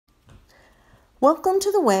Welcome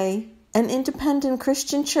to The Way, an independent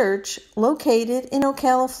Christian church located in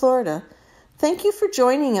Ocala, Florida. Thank you for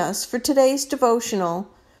joining us for today's devotional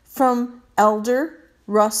from Elder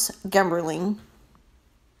Russ Gemberling.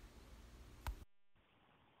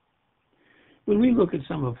 When we look at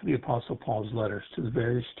some of the Apostle Paul's letters to the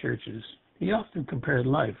various churches, he often compared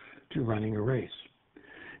life to running a race.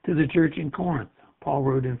 To the church in Corinth, Paul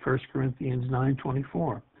wrote in 1 Corinthians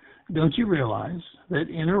 9:24, "Don't you realize that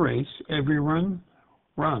in a race everyone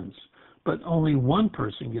runs, but only one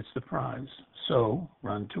person gets the prize, so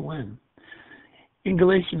run to win." In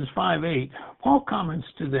Galatians 5:8, Paul comments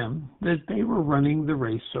to them that they were running the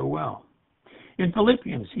race so well. In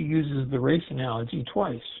Philippians, he uses the race analogy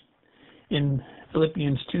twice. In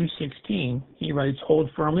Philippians 2:16, he writes,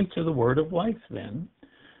 "Hold firmly to the word of life then.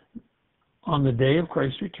 On the day of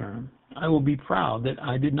Christ's return, I will be proud that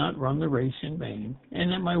I did not run the race in vain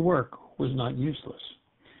and that my work was not useless."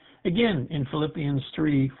 Again, in Philippians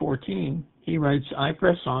 3:14, he writes, "I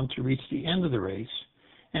press on to reach the end of the race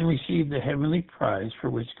and receive the heavenly prize for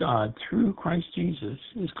which God, through Christ Jesus,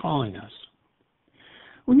 is calling us."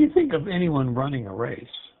 When you think of anyone running a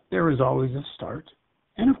race, there is always a start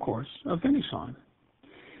and, of course, a finish line.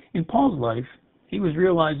 In Paul's life, he was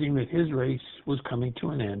realizing that his race was coming to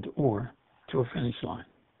an end or to a finish line.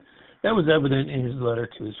 That was evident in his letter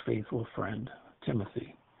to his faithful friend,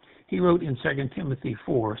 Timothy. He wrote in 2 Timothy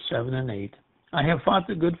 4:7 and 8, "I have fought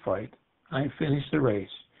the good fight, I have finished the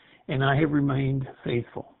race, and I have remained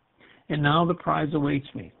faithful. And now the prize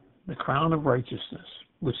awaits me, the crown of righteousness,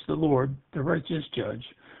 which the Lord, the righteous judge,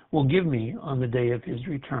 will give me on the day of his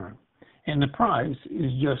return. And the prize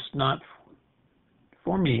is just not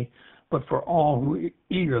for me, but for all who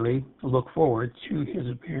eagerly look forward to his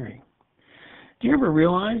appearing." Do you ever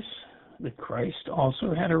realize that Christ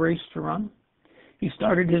also had a race to run? He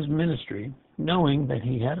started his ministry knowing that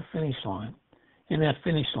he had a finish line, and that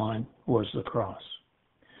finish line was the cross.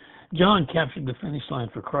 John captured the finish line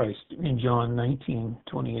for Christ in John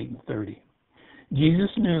 19:28 and 30.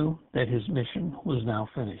 Jesus knew that his mission was now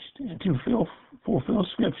finished, and to fulfill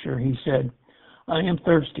Scripture, he said, "I am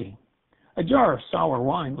thirsty." A jar of sour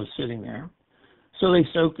wine was sitting there, so they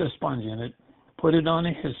soaked a sponge in it, put it on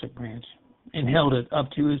a hyssop branch, and held it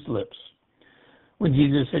up to his lips. When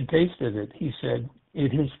Jesus had tasted it, he said,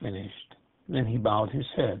 "It is finished." Then he bowed his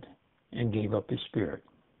head and gave up his spirit.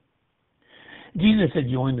 Jesus had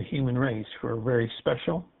joined the human race for a very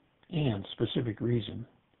special and specific reason,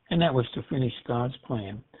 and that was to finish God's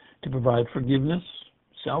plan to provide forgiveness,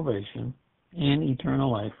 salvation, and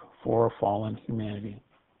eternal life for a fallen humanity.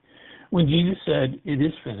 When Jesus said, "It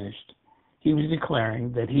is finished," he was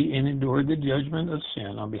declaring that he had endured the judgment of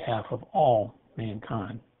sin on behalf of all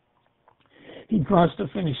mankind. He crossed the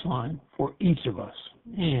finish line for each of us,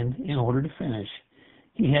 and in order to finish,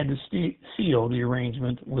 he had to seal the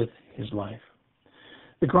arrangement with his life.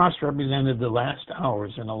 The cross represented the last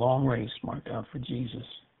hours in a long race marked out for Jesus.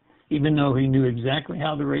 Even though he knew exactly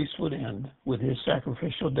how the race would end with his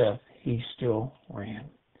sacrificial death, he still ran.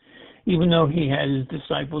 Even though he had his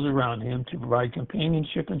disciples around him to provide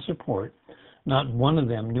companionship and support, not one of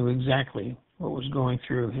them knew exactly what was going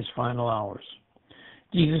through his final hours.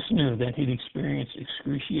 Jesus knew that he'd experience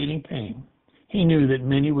excruciating pain. He knew that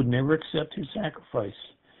many would never accept his sacrifice,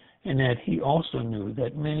 and that he also knew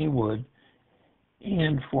that many would,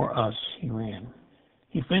 and for us he ran.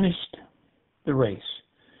 He finished the race.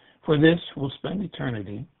 For this, we'll spend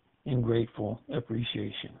eternity in grateful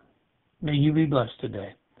appreciation. May you be blessed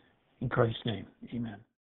today. In Christ's name, amen.